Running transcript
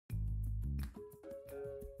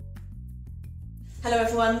Hello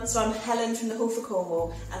everyone, so I'm Helen from the Hall for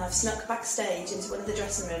Cornwall and I've snuck backstage into one of the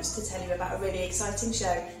dressing rooms to tell you about a really exciting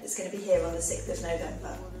show that's going to be here on the 6th of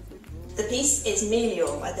November. The piece is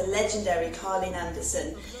MELIOR by the legendary Carleen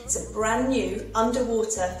Anderson. It's a brand new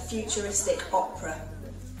underwater futuristic opera.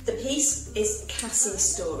 The piece is Cassie's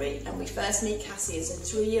story, and we first meet Cassie as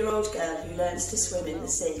a 3-year-old girl who learns to swim in the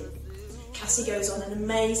sea. Cassie goes on an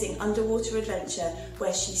amazing underwater adventure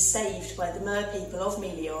where she's saved by the mer people of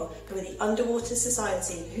MELIOR, who are the underwater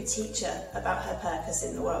society who teach her about her purpose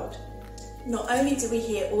in the world. Not only do we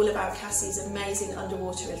hear all about Cassie's amazing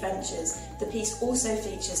underwater adventures, the piece also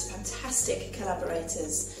features fantastic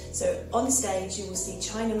collaborators. So on stage you will see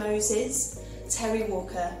China Moses, Terry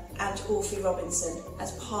Walker and Orphy Robinson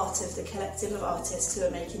as part of the collective of artists who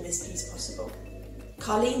are making this piece possible.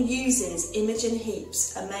 Carleen uses Imogen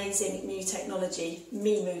Heap's amazing new technology,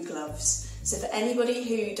 MIMU gloves. So for anybody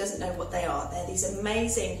who doesn't know what they are, they're these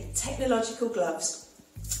amazing technological gloves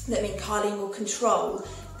that mean Carleen will control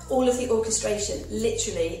all of the orchestration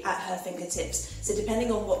literally at her fingertips. So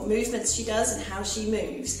depending on what movements she does and how she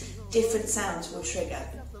moves, different sounds will trigger.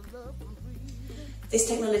 This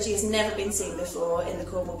technology has never been seen before in the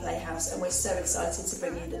Cornwall Playhouse, and we're so excited to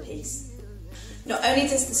bring you the piece. Not only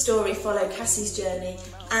does the story follow Cassie's journey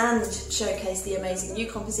and showcase the amazing new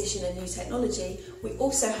composition and new technology, we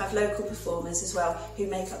also have local performers as well who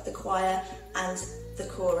make up the choir and the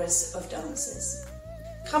chorus of dancers.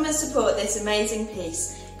 Come and support this amazing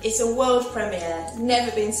piece. It's a world premiere, never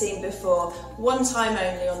been seen before, one time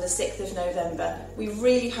only on the 6th of November. We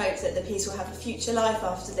really hope that the piece will have a future life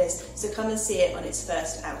after this, so come and see it on its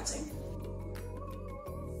first outing.